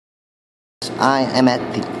I am at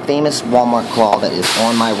the famous Walmart claw that is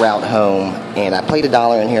on my route home, and I played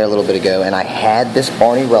 $1 in here a little bit ago, and I had this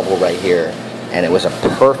Barney Rubble right here, and it was a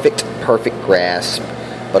perfect grasp,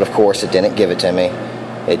 but of course it didn't give it to me.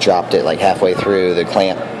 It dropped it like halfway through. The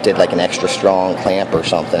clamp did like an extra strong clamp or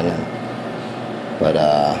something, but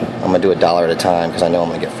I'm gonna do $1 at a time because I know I'm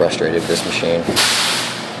gonna get frustrated with this machine.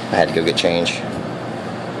 I had to go get change.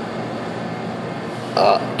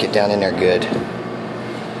 Get down in there good.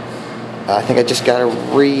 I think I just got a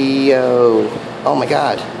RIO. Oh my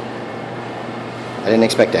god. I didn't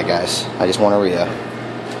expect that, guys. I just won a RIO.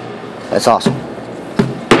 That's awesome.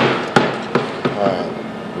 Alright.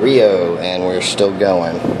 RIO, and we're still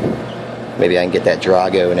going. Maybe I can get that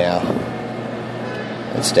Drago now.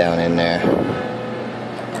 It's down in there.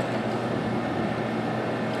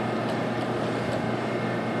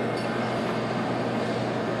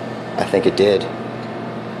 I think it did.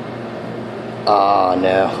 Oh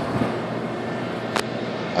no.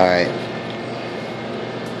 Alright.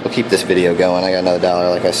 We'll keep this video going. I got another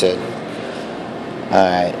 $1, like I said.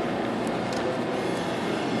 Alright.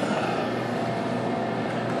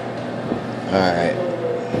 Alright.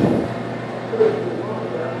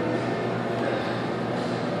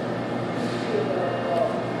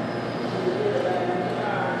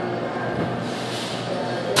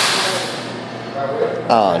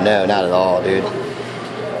 Oh no, not at all, dude.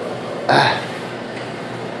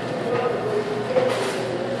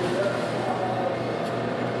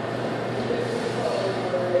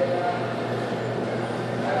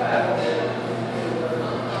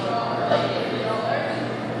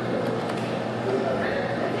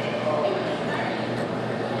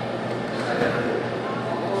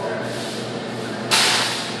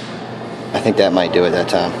 I think that might do it that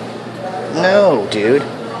time. No, dude.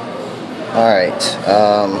 Alright,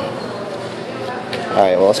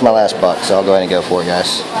 alright, well, it's my last buck, so I'll go ahead and go for it,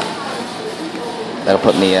 guys. That'll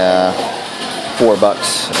put me, $4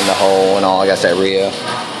 in the hole and all. I got that RIO.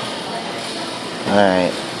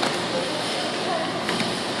 Alright.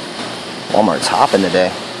 Walmart's hopping today.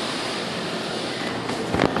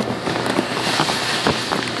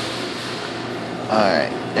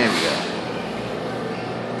 Alright, there we go.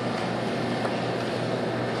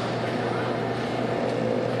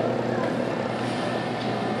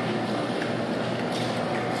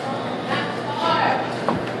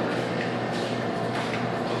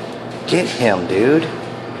 Get him, dude.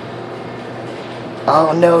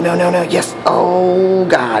 Oh, no, yes. Oh,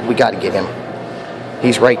 God, we got to get him.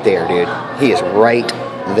 He's right there, dude. He is right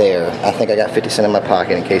there. I think I got 50 cents in my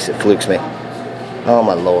pocket in case it flukes me. Oh,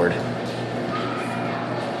 my Lord.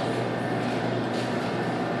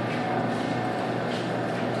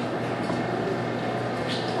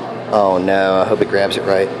 Oh, no, I hope it grabs it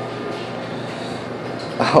right.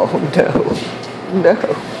 Oh, no.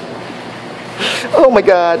 Oh, my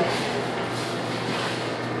God.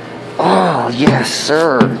 Oh, yes,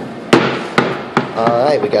 sir.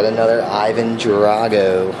 Alright, we got another Ivan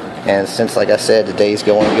Drago. And since, like I said, the day's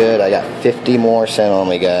going good, I got 50 more cents on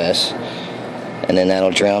me, guys. And then that'll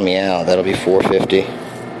drown me out. That'll be $4.50.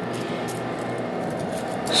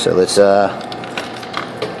 So let's go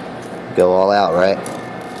all out, right?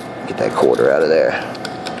 Get that quarter out of there.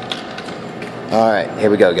 Alright, here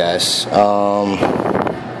we go, guys.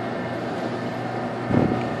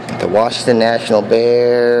 The Washington National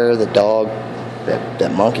Bear, the dog,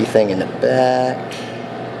 that monkey thing in the back.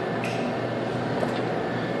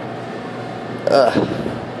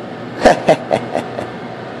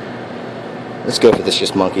 Let's go for this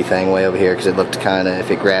just monkey thing way over here because it looked kind of,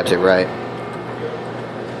 if it grabs it right.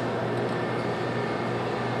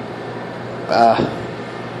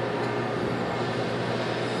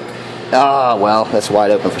 Well, that's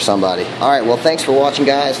wide open for somebody. Alright, well, thanks for watching,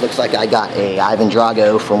 guys. Looks like I got a Ivan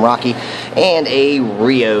Drago from Rocky and a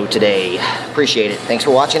RIO today. Appreciate it. Thanks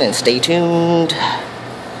for watching and stay tuned.